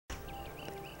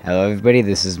Hello everybody,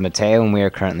 this is Mateo and we are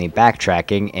currently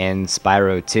backtracking in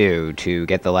Spyro 2 to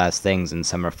get the last things in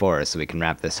Summer Forest so we can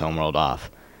wrap this homeworld off.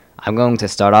 I'm going to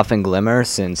start off in Glimmer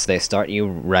since they start you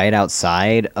right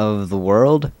outside of the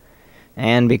world,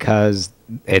 and because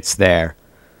it's there.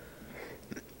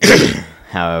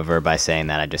 However, by saying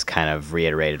that I just kind of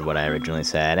reiterated what I originally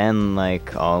said, and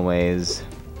like always,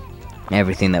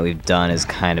 everything that we've done has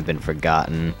kind of been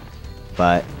forgotten,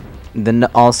 but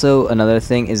also, another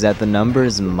thing is that the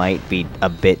numbers might be a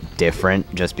bit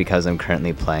different just because I'm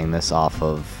currently playing this off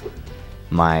of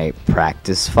my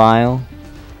practice file.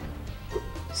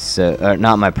 So,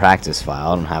 not my practice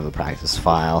file, I don't have a practice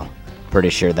file. Pretty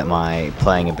sure that my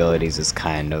playing abilities is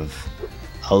kind of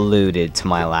alluded to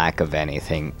my lack of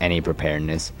any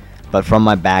preparedness. But from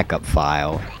my backup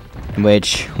file,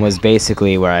 which was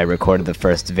basically where I recorded the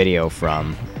first video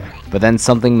from. But then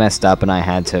something messed up and I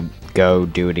had to go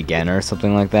do it again or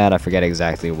something like that. I forget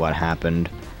exactly what happened,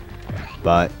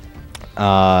 but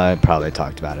I probably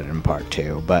talked about it in part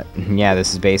 2. But yeah,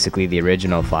 this is basically the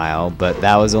original file, but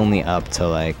that was only up to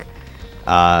like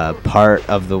part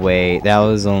of the way. That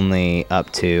was only up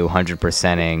to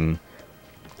 100%ing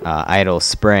Idle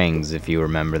Springs, if you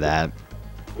remember that.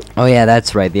 Oh yeah,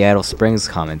 that's right, the Idle Springs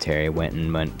commentary went.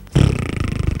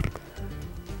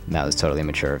 That was totally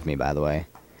mature of me, by the way.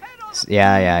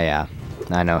 Yeah.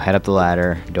 I know, head up the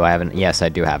ladder. Do I have yes, I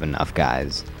do have enough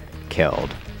guys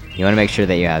killed. You want to make sure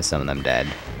that you have some of them dead,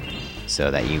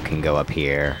 so that you can go up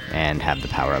here and have the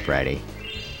power-up ready.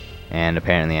 And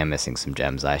apparently I'm missing some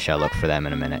gems. I shall look for them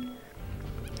in a minute.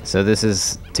 So this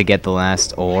is to get the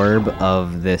last orb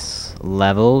of this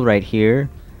level right here,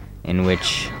 in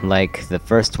which, like the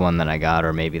first one that I got,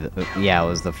 or maybe yeah, it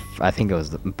was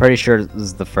I'm pretty sure it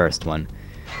was the first one.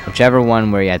 Whichever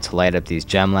one where you had to light up these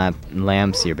gem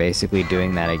lamps, you're basically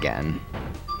doing that again.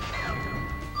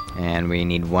 And we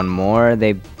need one more.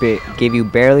 They give you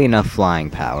barely enough flying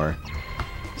power.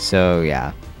 So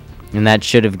yeah. And that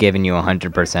should have given you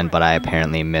 100%, but I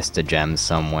apparently missed a gem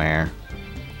somewhere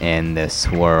in this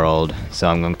world. So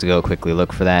I'm going to go quickly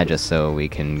look for that just so we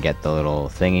can get the little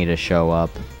thingy to show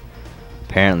up.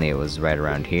 Apparently it was right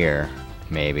around here.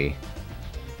 Maybe.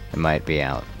 It might be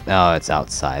out. Oh, it's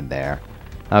outside there.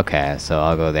 Okay, so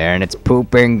I'll go there, and it's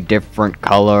pooping different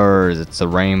colors. It's a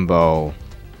rainbow.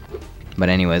 But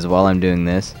anyways, while I'm doing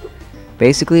this,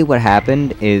 basically what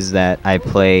happened is that I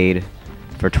played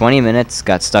for 20 minutes,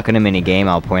 got stuck in a minigame.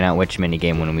 I'll point out which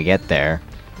minigame when we get there.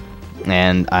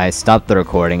 And I stopped the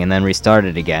recording and then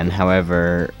restarted again.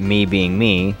 However, me being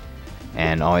me,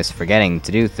 and always forgetting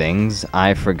to do things,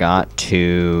 I forgot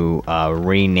to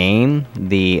rename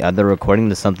the other recording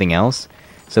to something else.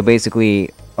 So basically,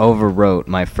 overwrote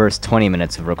my first 20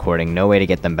 minutes of recording. No way to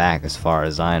get them back as far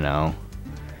as I know.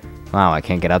 Wow, I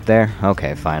can't get up there?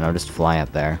 Okay, fine, I'll just fly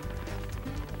up there.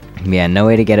 Yeah, no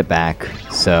way to get it back.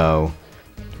 So,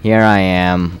 here I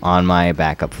am on my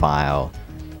backup file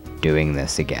doing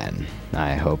this again.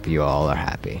 I hope you all are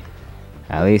happy.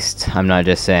 At least I'm not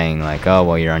just saying like, oh,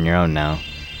 well, you're on your own now.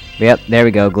 But yep, there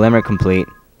we go, Glimmer complete.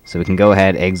 So we can go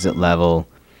ahead, exit level,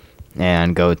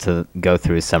 and go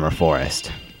through Summer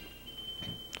Forest.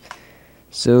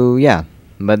 So yeah,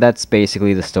 but that's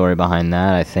basically the story behind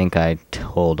that. I think I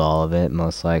told all of it,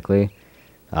 most likely.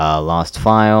 Lost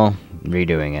file,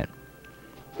 redoing it.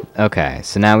 Okay,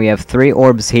 so now we have 3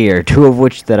 orbs here, 2 of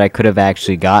which that I could have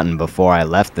actually gotten before I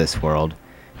left this world.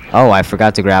 Oh, I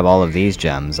forgot to grab all of these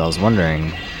gems. I was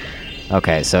wondering.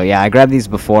 Okay, so yeah, I grabbed these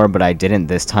before, but I didn't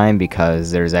this time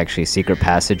because there's actually a secret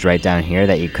passage right down here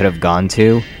that you could have gone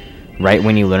to right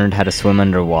when you learned how to swim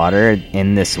underwater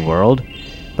in this world.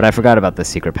 But I forgot about the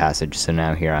secret passage, so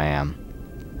now here I am.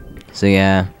 So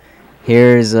yeah,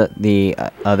 here's the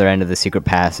other end of the secret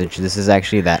passage. This is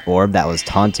actually that orb that was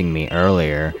taunting me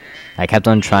earlier. I kept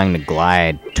on trying to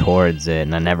glide towards it,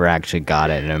 and I never actually got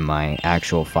it in my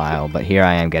actual file. But here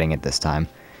I am getting it this time.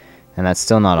 And that's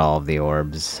still not all of the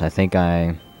orbs. I think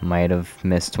I might have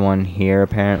missed one here,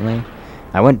 apparently.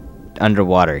 I went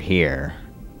underwater here.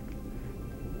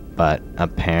 But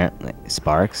apparently,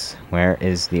 Sparks, where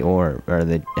is the orb? Or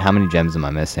how many gems am I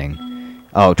missing?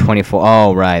 Oh, 24.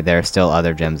 Oh, right, there are still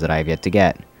other gems that I have yet to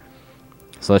get.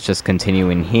 So let's just continue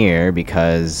in here,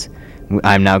 because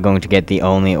I'm now going to get the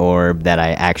only orb that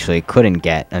I actually couldn't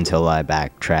get until I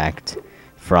backtracked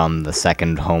from the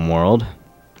second homeworld.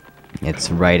 It's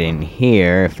right in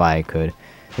here, if I could.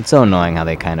 It's so annoying how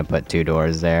they kind of put 2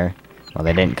 doors there. Well,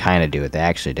 they didn't kind of do it, they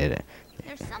actually did it.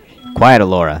 Quiet,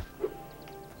 Alora.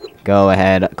 Go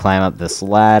ahead, climb up this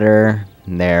ladder.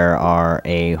 There are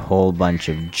a whole bunch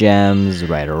of gems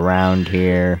right around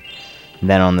here.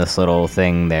 Then on this little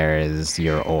thing there is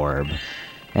your orb.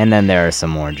 And then there are some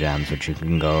more gems which you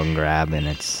can go and grab, and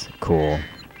it's cool.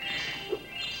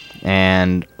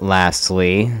 And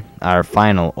lastly, our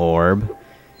final orb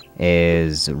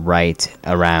is right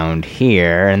around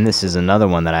here, and this is another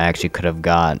one that I actually could have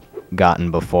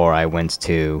gotten before I went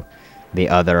to the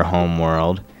other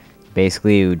homeworld.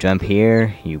 Basically, you jump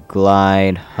here, you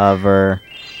glide, hover,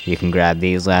 you can grab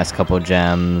these last couple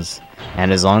gems,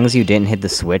 and as long as you didn't hit the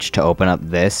switch to open up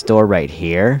this door right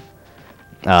here,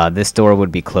 this door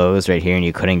would be closed right here and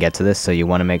you couldn't get to this, so you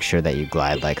want to make sure that you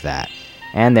glide like that.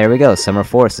 And there we go, Summer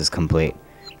Forest is complete.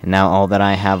 And now all that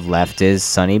I have left is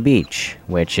Sunny Beach,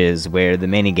 which is where the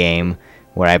minigame,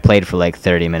 where I played for like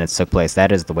 30 minutes, took place.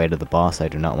 That is the way to the boss. I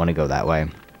do not want to go that way.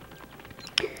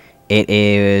 It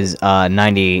is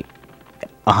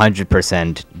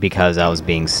 100% because I was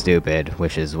being stupid,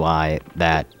 which is why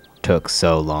that took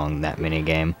so long, that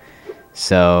minigame.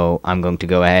 So I'm going to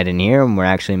go ahead in here, and we're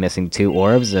actually missing 2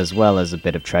 orbs as well as a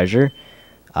bit of treasure.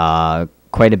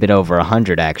 Quite a bit over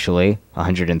 100 actually,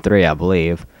 103 I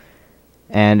believe.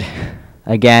 And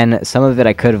again, some of it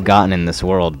I could have gotten in this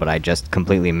world, but I just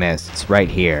completely missed. It's right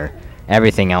here.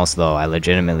 Everything else though, I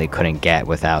legitimately couldn't get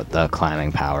without the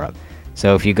climbing power-up.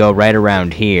 So if you go right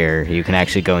around here, you can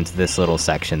actually go into this little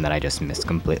section that I just missed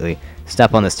completely.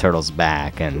 Step on this turtle's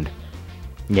back, and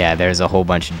yeah, there's a whole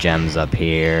bunch of gems up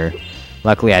here.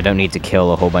 Luckily, I don't need to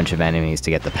kill a whole bunch of enemies to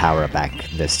get the power-up back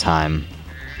this time,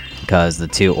 because the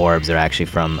 2 orbs are actually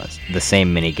from the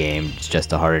same minigame, it's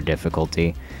just a harder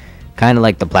difficulty. Kind of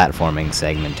like the platforming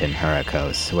segment in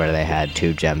Hurricos, where they had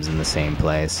 2 gems in the same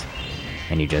place,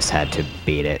 and you just had to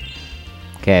beat it.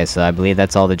 Okay, so I believe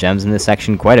that's all the gems in this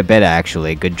section. Quite a bit,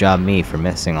 actually. Good job me for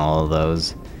missing all of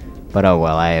those. But oh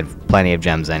well, I had plenty of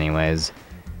gems anyways.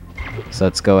 So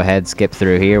let's go ahead, skip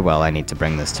through here. Well, I need to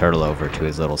bring this turtle over to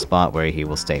his little spot where he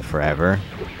will stay forever.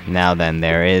 Now then,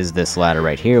 there is this ladder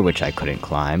right here, which I couldn't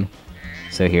climb.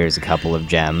 So here's a couple of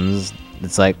gems.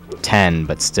 It's like 10,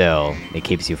 but still, it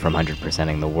keeps you from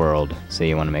 100%ing the world. So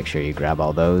you want to make sure you grab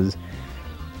all those.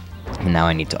 And now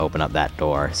I need to open up that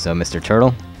door. So Mr.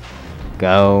 Turtle,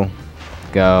 go.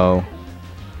 There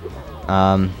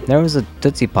was a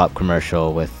Tootsie Pop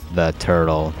commercial with the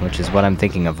turtle, which is what I'm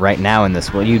thinking of right now in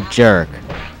this world. You jerk.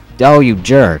 Oh, you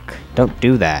jerk. Don't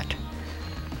do that.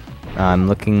 I'm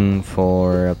looking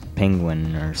for a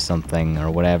penguin or something or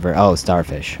whatever. Oh,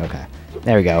 starfish. Okay.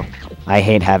 There we go. I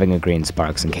hate having a green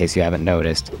sparks, in case you haven't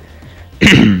noticed.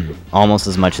 Almost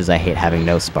as much as I hate having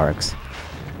no sparks.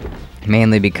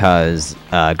 Mainly because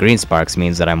green sparks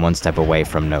means that I'm one step away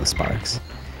from no sparks.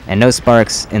 And no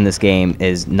sparks in this game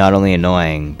is not only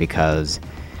annoying because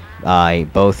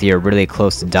both you're really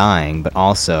close to dying, but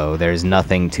also there's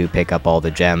nothing to pick up all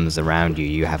the gems around you.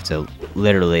 You have to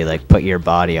literally like put your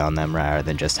body on them rather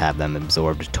than just have them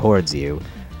absorbed towards you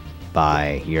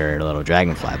by your little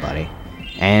dragonfly buddy.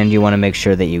 And you want to make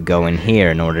sure that you go in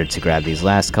here in order to grab these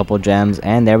last couple gems.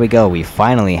 And there we go, we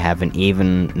finally have an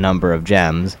even number of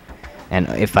gems. And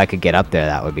if I could get up there,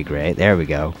 that would be great. There we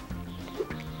go.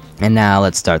 And now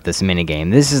let's start this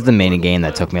minigame. This is the minigame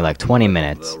that took me like 20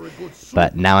 minutes.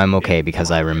 But now I'm okay because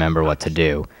I remember what to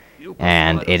do.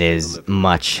 And it is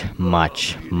much,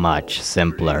 much, much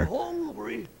simpler.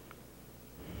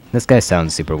 This guy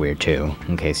sounds super weird too,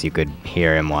 in case you could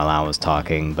hear him while I was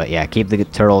talking. But yeah, keep the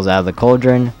turtles out of the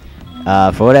cauldron.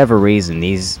 For whatever reason,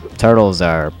 these turtles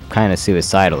are kind of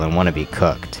suicidal and want to be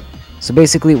cooked. So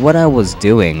basically what I was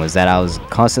doing was that I was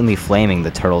constantly flaming the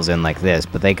turtles in like this,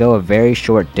 but they go a very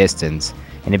short distance,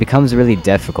 and it becomes really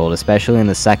difficult, especially in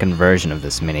the second version of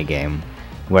this minigame,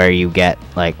 where you get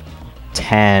like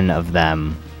 10 of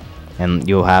them, and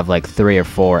you'll have like 3 or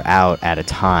 4 out at a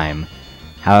time.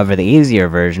 However, the easier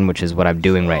version, which is what I'm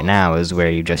doing right now, is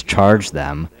where you just charge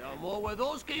them.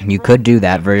 You could do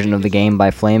that version of the game by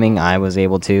flaming, I was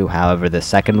able to. However, the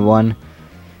second one,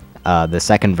 the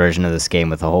second version of this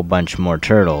game with a whole bunch more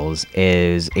turtles,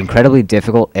 is incredibly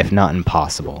difficult, if not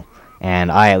impossible.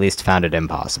 And I at least found it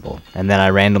impossible. And then I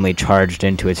randomly charged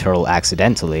into a turtle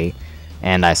accidentally,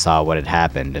 and I saw what had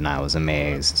happened, and I was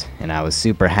amazed. And I was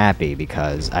super happy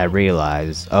because I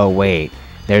realized, oh wait,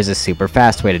 there's a super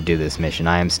fast way to do this mission.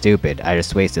 I am stupid. I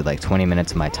just wasted like 20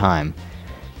 minutes of my time.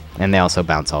 And they also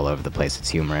bounce all over the place. It's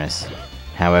humorous.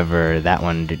 However, that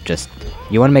one just...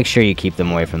 You want to make sure you keep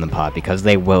them away from the pot because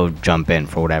they will jump in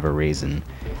for whatever reason.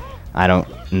 I don't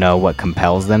know what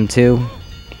compels them to,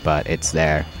 but it's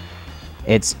there.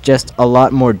 It's just a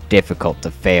lot more difficult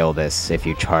to fail this if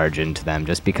you charge into them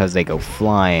just because they go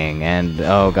flying and...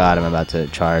 Oh god, I'm about to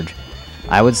charge.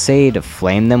 I would say to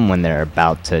flame them when they're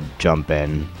about to jump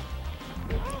in,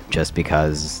 just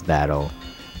because that'll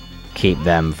keep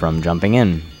them from jumping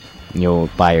in. You'll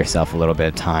buy yourself a little bit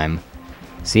of time.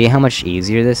 See how much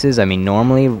easier this is? I mean,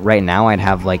 normally, right now, I'd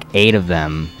have like 8 of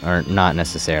them, or not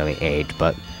necessarily 8,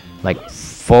 but like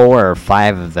 4 or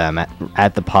 5 of them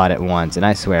at the pot at once. And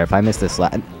I swear, if I miss this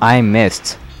I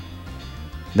missed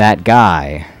that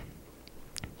guy.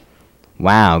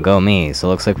 Wow, go me. So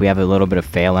it looks like we have a little bit of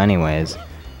fail anyways.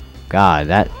 God,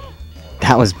 that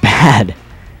was bad.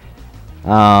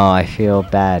 Oh, I feel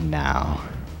bad now.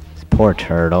 This poor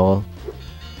turtle.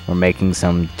 We're making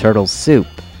some turtle soup,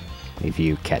 if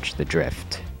you catch the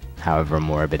drift, however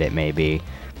morbid it may be.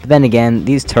 But then again,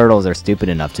 these turtles are stupid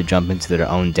enough to jump into their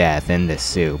own death in this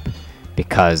soup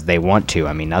because they want to.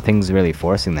 I mean, nothing's really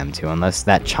forcing them to, unless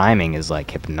that chiming is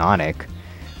like hypnotic,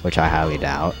 which I highly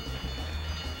doubt.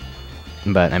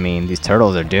 But I mean, these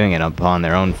turtles are doing it upon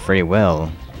their own free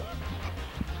will.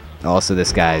 Also,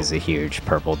 this guy's a huge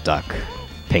purple duck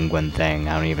penguin thing.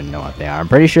 I don't even know what they are. I'm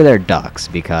pretty sure they're ducks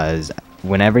because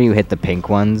whenever you hit the pink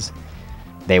ones,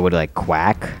 they would like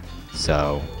quack.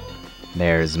 So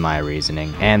there's my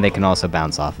reasoning. And they can also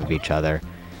bounce off of each other.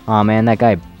 Aw man, that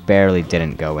guy barely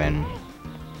didn't go in.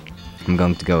 I'm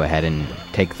going to go ahead and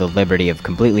take the liberty of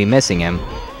completely missing him.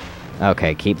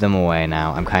 Okay, keep them away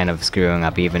now. I'm kind of screwing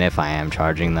up even if I am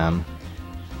charging them.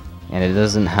 And it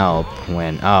doesn't help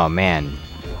when... Oh man,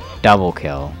 double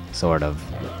kill, sort of.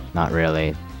 Not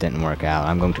really, didn't work out.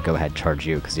 I'm going to go ahead and charge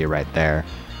you because you're right there.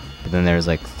 But then there's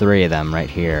like 3 of them right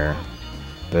here.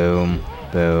 Boom,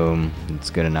 boom. It's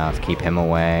good enough. Keep him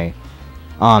away.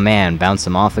 Oh man, bounce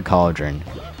him off the cauldron.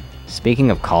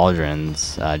 Speaking of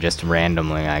cauldrons, just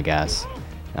randomly, I guess.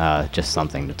 Just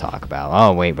something to talk about.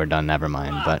 Oh wait, we're done. Never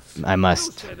mind. But I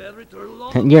must.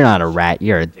 You're not a rat.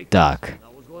 You're a duck.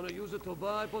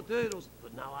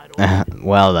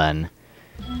 Well then.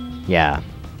 Yeah.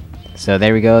 So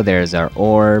there we go. There's our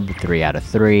orb. 3 out of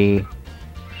 3.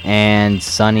 And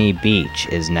Sunny Beach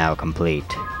is now complete.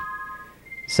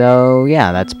 So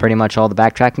yeah, that's pretty much all the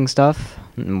backtracking stuff.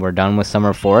 We're done with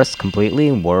Summer Forest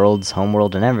completely, worlds,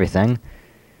 homeworld, and everything.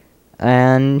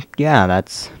 And yeah,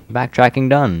 that's backtracking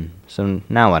done. So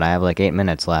now what? I have like 8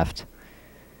 minutes left.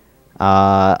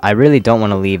 I really don't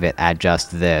want to leave it at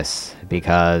just this,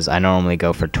 because I normally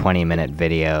go for 20-minute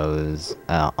videos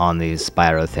on these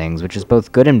Spyro things, which is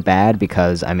both good and bad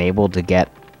because I'm able to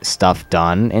get stuff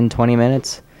done in 20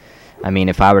 minutes. I mean,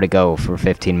 if I were to go for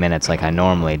 15 minutes like I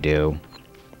normally do,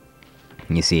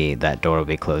 you see that door will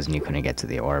be closed and you couldn't get to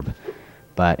the orb.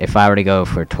 But if I were to go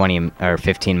for 20 or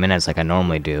 15 minutes like I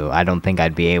normally do, I don't think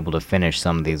I'd be able to finish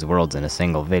some of these worlds in a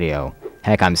single video.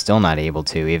 Heck, I'm still not able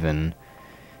to, even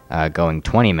going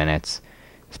 20 minutes,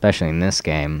 especially in this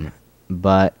game.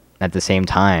 But at the same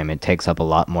time, it takes up a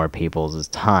lot more people's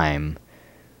time.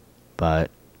 But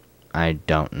I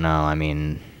don't know, I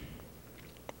mean...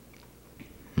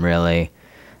 Really?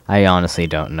 I honestly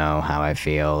don't know how I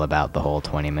feel about the whole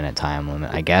 20-minute time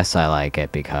limit. I guess I like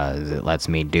it because it lets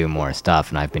me do more stuff,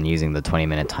 and I've been using the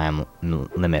 20-minute time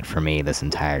limit for me this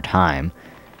entire time.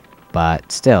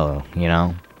 But still, you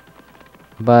know?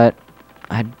 But,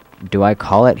 do I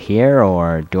call it here,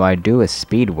 or do I do a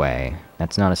speedway?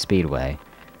 That's not a speedway.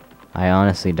 I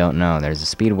honestly don't know. There's a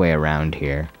speedway around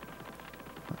here.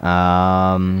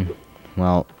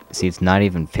 Well... See, it's not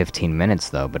even 15 minutes,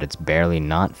 though, but it's barely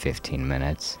not 15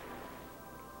 minutes.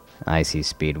 Icy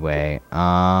Speedway.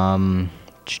 I'll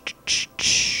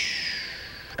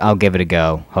give it a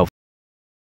go. Hopefully